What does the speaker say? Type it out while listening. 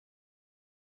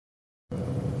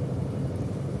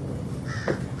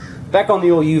Back on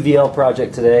the old UVL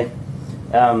project today.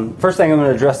 First thing I'm going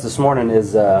to address this morning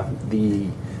is the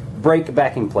brake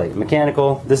backing plate.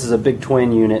 Mechanical. This is a big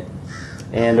twin unit,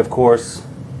 and of course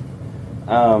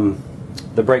the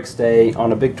brake stay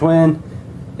on a big twin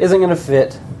isn't going to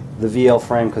fit the VL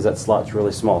frame because that slot's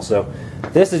really small. So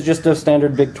this is just a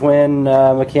standard big twin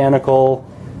mechanical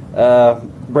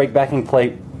brake backing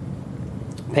plate,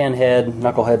 pan head,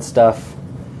 knucklehead stuff.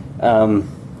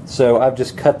 So I've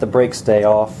just cut the brake stay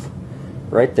off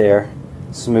right there,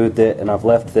 smoothed it, and I've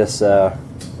left this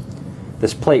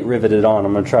this plate riveted on.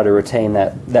 I'm going to try to retain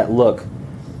that look.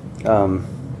 And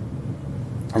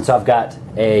so I've got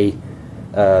a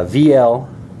VL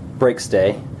brake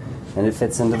stay, and it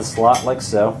fits into the slot like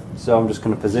so. So I'm just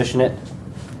going to position it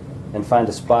and find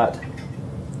a spot.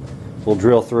 We'll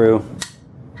drill through,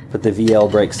 put the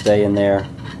VL brake stay in there,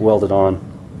 weld it on,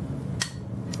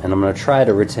 and I'm going to try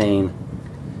to retain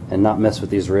and not mess with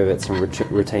these rivets and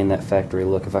retain that factory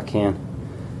look if I can.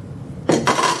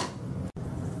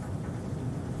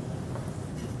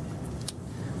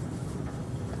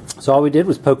 So all we did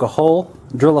was poke a hole,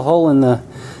 drill a hole in the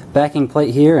backing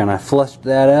plate here, and I flushed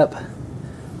that up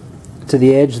to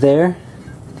the edge there.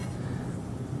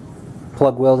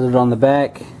 Plug welded it on the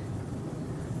back.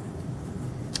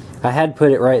 I had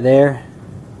put it right there,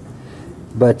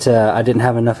 but I didn't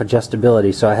have enough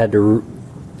adjustability, so I had to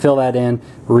fill that in,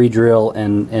 re-drill,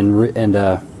 and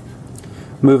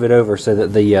move it over so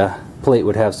that the plate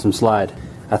would have some slide.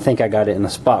 I think I got it in a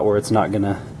spot where it's not going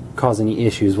to cause any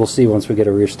issues. We'll see once we get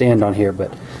a rear stand on here,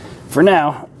 but for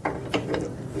now,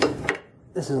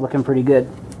 this is looking pretty good.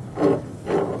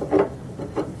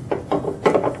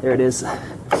 There it is.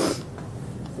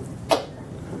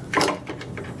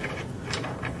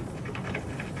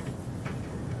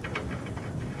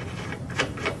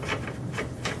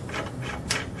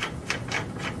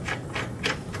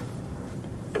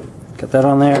 Got that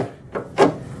on there.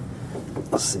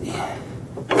 Let's see.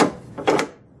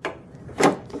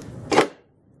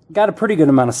 Got a pretty good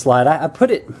amount of slide. I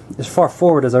put it as far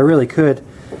forward as I really could.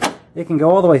 It can go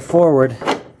all the way forward,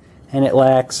 and it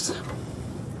lacks,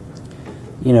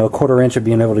 you know, a 1/4 inch of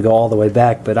being able to go all the way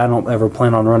back, but I don't ever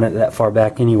plan on running it that far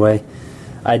back anyway.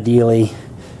 Ideally,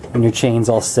 when your chain's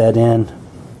all set in,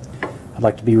 I'd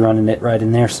like to be running it right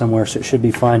in there somewhere, so it should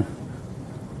be fine.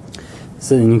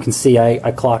 So then you can see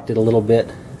I clocked it a little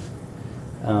bit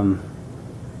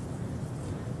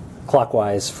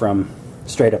clockwise from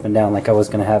straight up and down like I was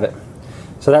going to have it.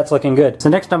 So that's looking good. So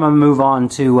next I'm going to move on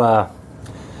to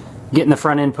getting the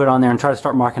front end put on there and try to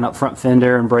start marking up front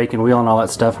fender and brake and wheel and all that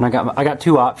stuff. And I got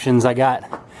two options. I got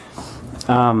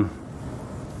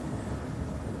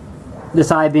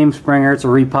this I-beam Springer. It's a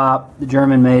repop, the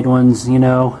German made ones, you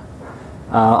know,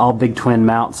 all big twin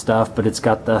mount stuff, but it's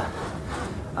got the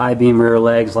I-beam rear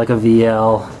legs like a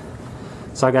VL.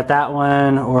 So I got that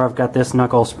one, or I've got this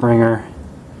knuckle Springer,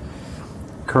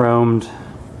 chromed.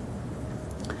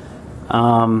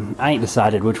 I ain't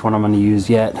decided which one I'm going to use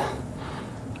yet.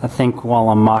 I think while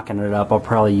I'm mocking it up, I'll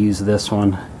probably use this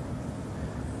one,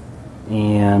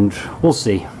 and we'll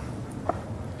see.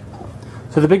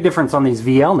 So the big difference on these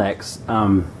VL necks,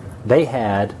 they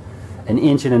had an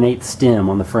 1 1/8" stem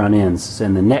on the front ends,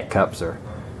 and the neck cups are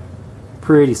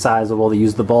pretty sizable. They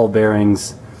use the ball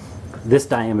bearings. This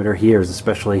diameter here is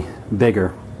especially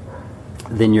bigger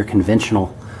than your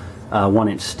conventional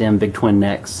 1-inch stem big twin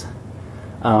necks.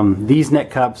 These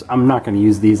neck cups, I'm not going to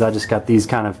use these. I just got these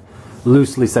kind of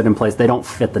loosely set in place. They don't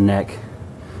fit the neck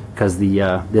because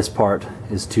the this part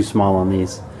is too small on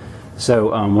these. So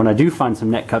when I do find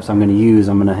some neck cups I'm going to use,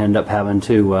 I'm going to end up having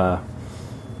to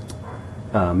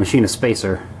machine a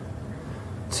spacer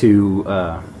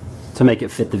to make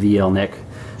it fit the VL neck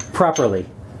properly.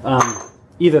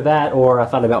 Either that, or I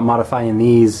thought about modifying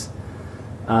these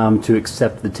to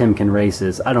accept the Timken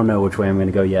races. I don't know which way I'm going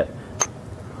to go yet.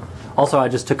 Also, I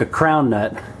just took a crown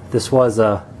nut. This was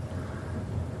a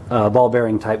ball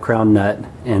bearing type crown nut,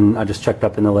 and I just chucked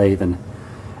up in the lathe and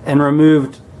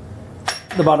removed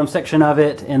the bottom section of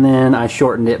it, and then I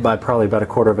shortened it by probably about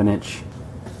 1/4 inch.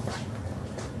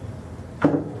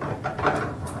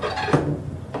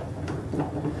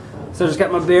 So I just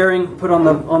got my bearing put on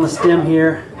the stem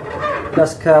here,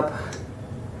 dust cup.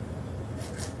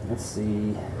 Let's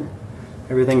see,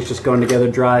 everything's just going together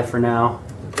dry for now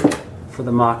for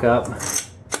the mock-up.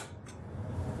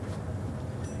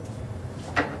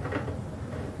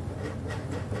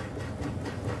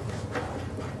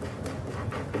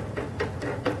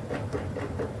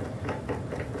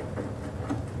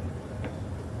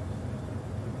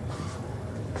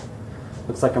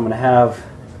 Looks like I'm going to have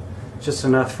just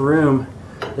enough room.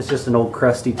 It's just an old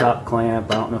crusty top clamp.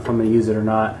 I don't know if I'm going to use it or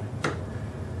not.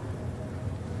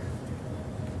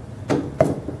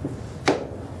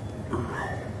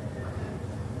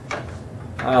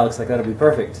 Ah, looks like that'll be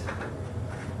perfect.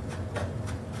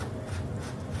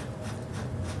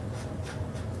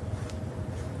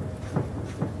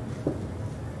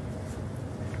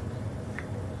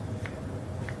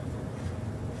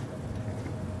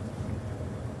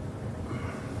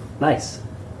 Nice.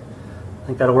 I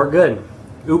think that'll work good.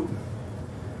 Oop.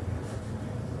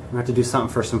 I have to do something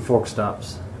for some fork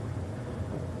stops,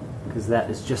 because that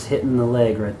is just hitting the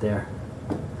leg right there.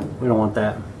 We don't want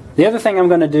that. The other thing I'm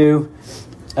going to do,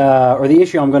 or the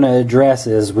issue I'm going to address,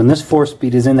 is when this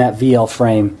 4-speed is in that VL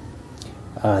frame,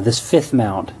 this fifth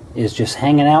mount is just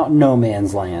hanging out in no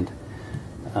man's land.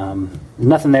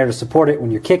 Nothing there to support it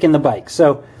when you're kicking the bike.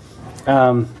 So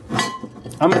I'm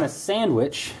going to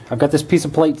sandwich. I've got this piece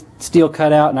of plate steel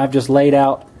cut out, and I've just laid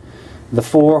out the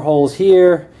 4 holes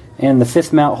here and the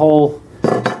fifth mount hole.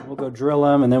 We'll go drill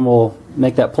them, and then we'll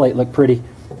make that plate look pretty.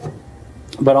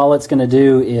 But all it's going to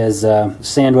do is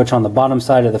sandwich on the bottom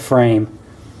side of the frame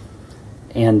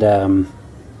and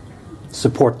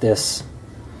support this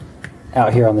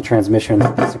out here on the transmission.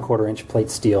 It's a 1/4 inch plate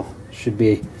steel. Should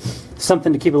be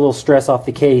something to keep a little stress off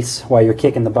the case while you're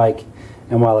kicking the bike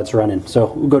and while it's running.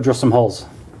 So we'll go drill some holes.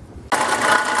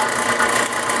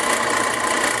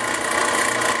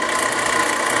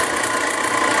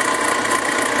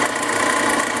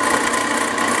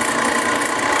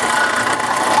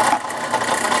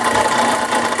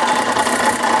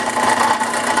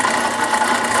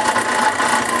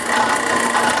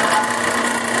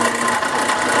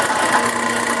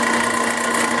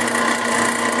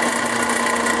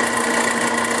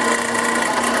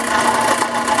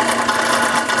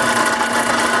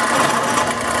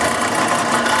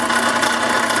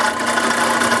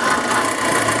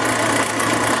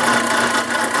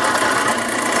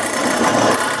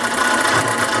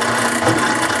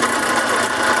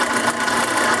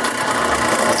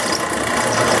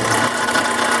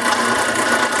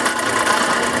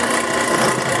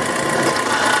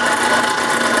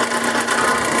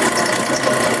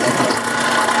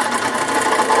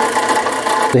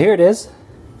 So here it is.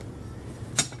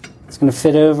 It's going to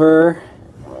fit over.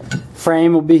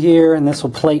 Frame will be here, and this will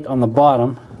plate on the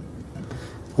bottom.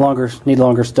 Need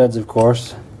longer studs, of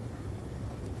course.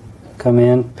 Come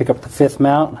in, pick up the fifth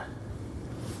mount,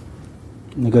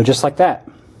 and you go just like that.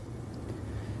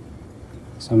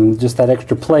 So just that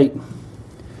extra plate,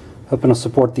 hoping to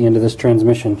support the end of this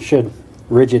transmission. Should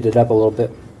rigid it up a little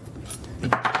bit. So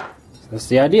that's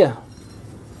the idea.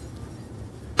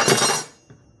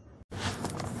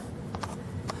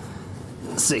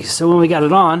 Let's see, so when we got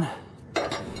it on,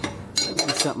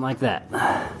 it's something like that.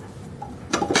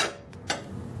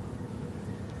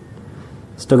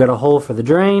 Still got a hole for the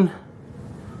drain.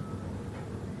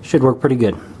 Should work pretty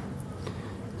good.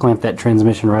 Clamp that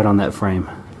transmission right on that frame.